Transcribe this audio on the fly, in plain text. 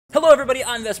Hello everybody,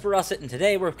 I'm Vesperascit, and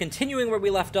today we're continuing where we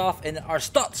left off in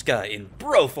Arstotska in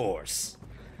Broforce.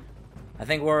 I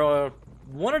think we're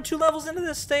 1 or 2 levels into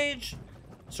this stage,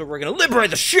 so we're gonna liberate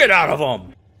the shit out of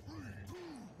them!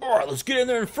 Alright, let's get in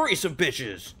there and free some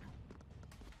bitches!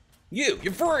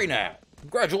 You're free now!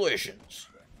 Congratulations!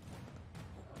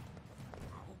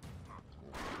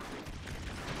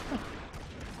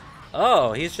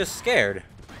 Oh, he's just scared.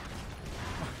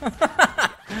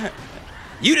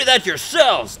 You did that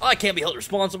yourselves! I can't be held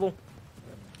responsible.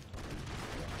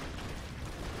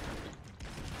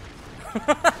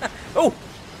 Oh!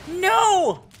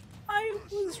 No! I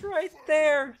was right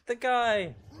there, the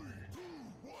guy.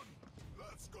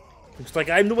 Looks like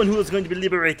I'm the one who is going to be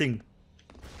liberating.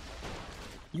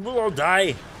 You will all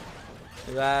die.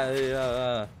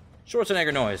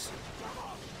 Schwarzenegger noise.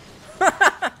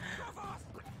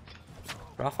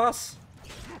 Broforce?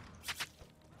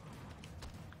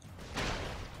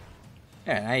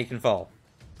 Yeah, now you can fall.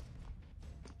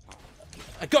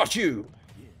 I got you!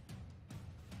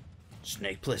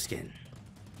 Snake Plissken.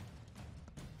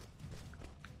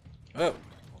 Oh.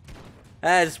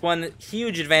 That's one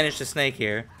huge advantage to Snake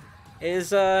here. Is,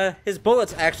 his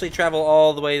bullets actually travel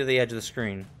all the way to the edge of the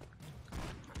screen.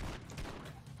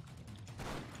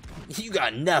 You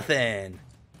got nothing!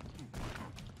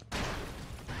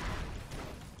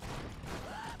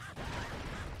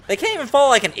 They can't even fall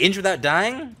like an inch without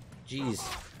dying? Jeez.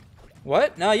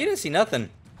 What? No, you didn't see nothing.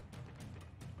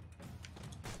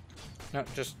 No,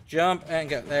 just jump and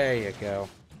go. There you go.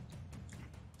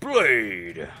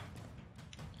 Blade!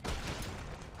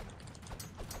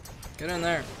 Get in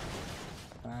there.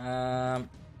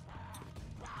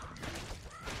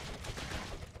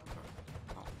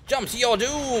 Jump to your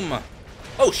doom!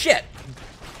 Oh, shit!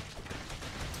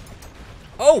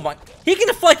 Oh, my... He can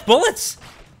deflect bullets!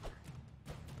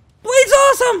 Blade's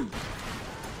awesome!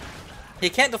 He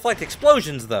can't deflect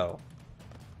explosions, though.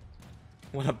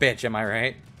 What a bitch, am I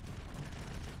right?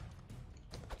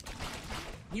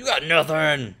 You got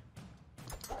nothing!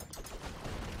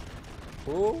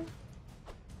 Ooh.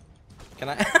 Can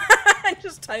I?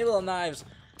 Just tiny little knives.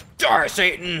 Die,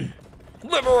 Satan!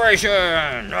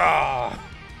 Liberation! Ah!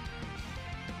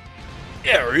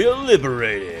 Area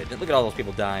liberated! Look at all those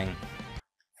people dying.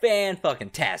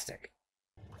 Fan-fucking-tastic.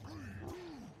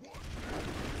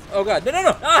 Oh god, no, no,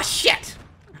 no! Ah, shit!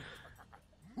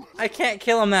 I can't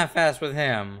kill him that fast with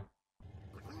him.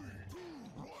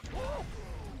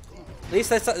 At least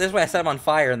that's why I set him on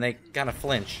fire and they kind of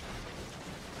flinch.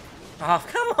 Oh,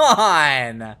 come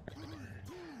on!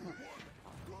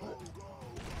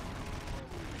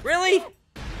 Really?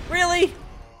 Really?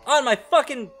 On my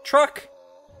fucking truck?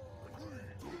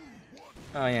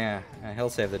 Oh yeah, he'll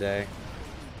save the day.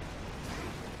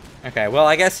 Okay, well,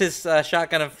 I guess his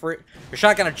shotgun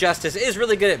of justice is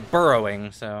really good at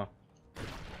burrowing, so.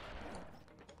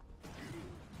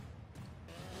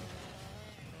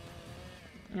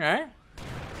 Alright.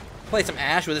 Play some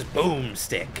Ash with his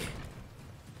boomstick.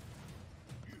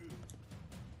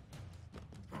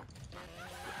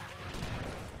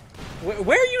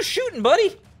 Where are you shooting,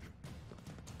 buddy?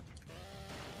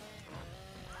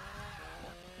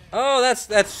 Oh,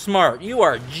 that's smart. You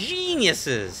are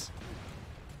geniuses.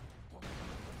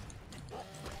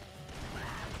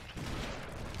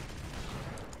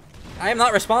 I am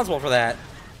not responsible for that.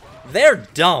 They're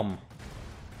dumb.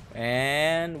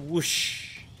 And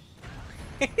whoosh.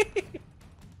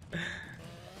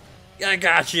 I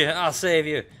got you. I'll save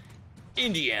you.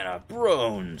 Indiana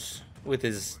Brones with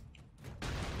his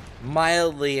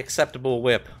mildly acceptable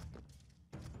whip.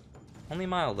 Only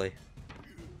mildly.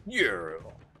 Yeah.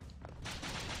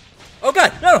 Oh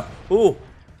god, no! Ooh.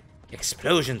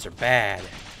 Explosions are bad.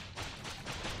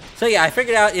 So yeah, I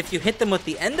figured out if you hit them with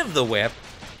the end of the whip,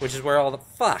 which is where all the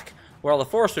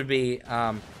force would be,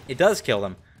 it does kill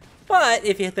them. But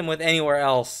if you hit them with anywhere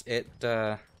else, it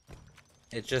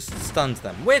just stuns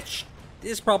them, which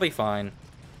is probably fine.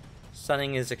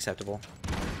 Stunning is acceptable.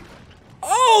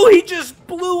 Oh, he just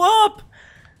blew up!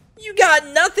 You got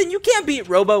nothing, you can't beat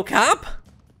RoboCop!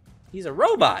 He's a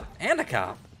robot, and a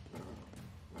cop.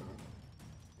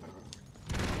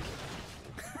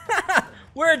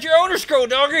 Where'd your owners go,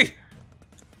 doggy?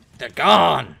 They're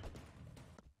gone!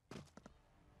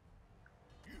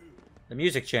 The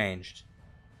music changed.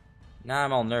 Now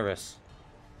I'm all nervous.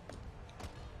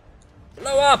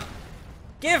 Blow up!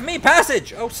 Give me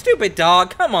passage! Oh, stupid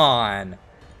dog, come on!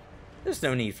 There's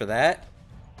no need for that.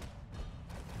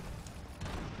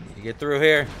 Need to get through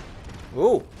here.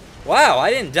 Ooh. Wow, I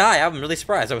didn't die. I'm really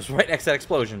surprised. I was right next to that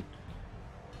explosion.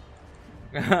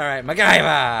 Alright,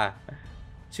 MacGyver!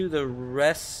 To the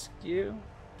rescue.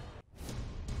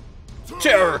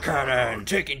 Terror cannon,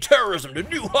 taking terrorism to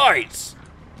new heights.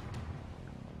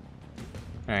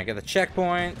 Alright, get the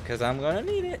checkpoint, because I'm gonna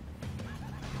need it.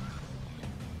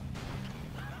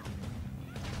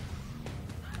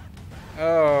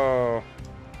 Oh.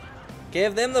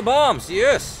 Give them the bombs,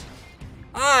 yes!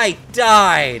 I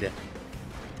died!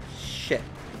 Shit.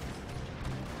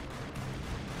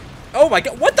 Oh my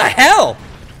god, what the hell?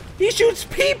 He shoots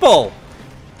people!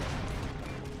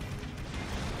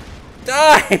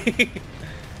 Die!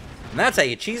 And that's how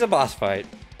you cheese a boss fight.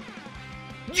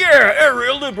 Yeah,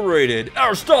 area liberated!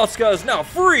 Arstotska is now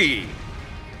free!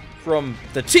 From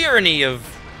the tyranny of...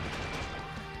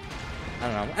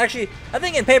 I don't know. Actually, I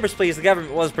think in Papers, Please, the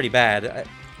government was pretty bad.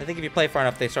 I think if you play far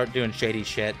enough, they start doing shady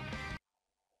shit.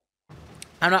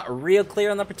 I'm not real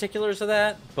clear on the particulars of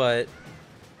that, but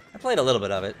I played a little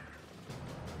bit of it.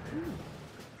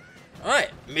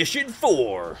 Alright, mission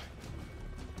 4.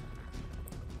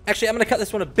 Actually, I'm going to cut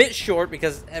this one a bit short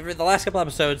because the last couple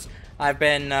episodes, I've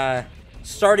been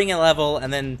starting a level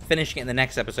and then finishing it in the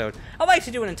next episode. I'd like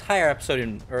to do an entire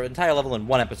episode or entire level in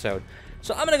one episode.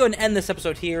 So I'm going to go ahead and end this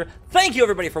episode here. Thank you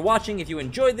everybody for watching. If you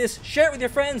enjoyed this, share it with your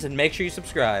friends and make sure you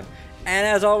subscribe. And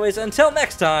as always, until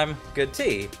next time, good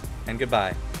tea and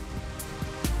goodbye.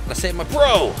 I saved my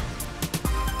bro!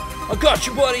 I got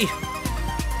you, buddy!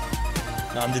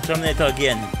 I'm the Terminator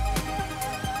again.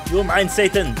 You're mine,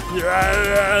 Satan!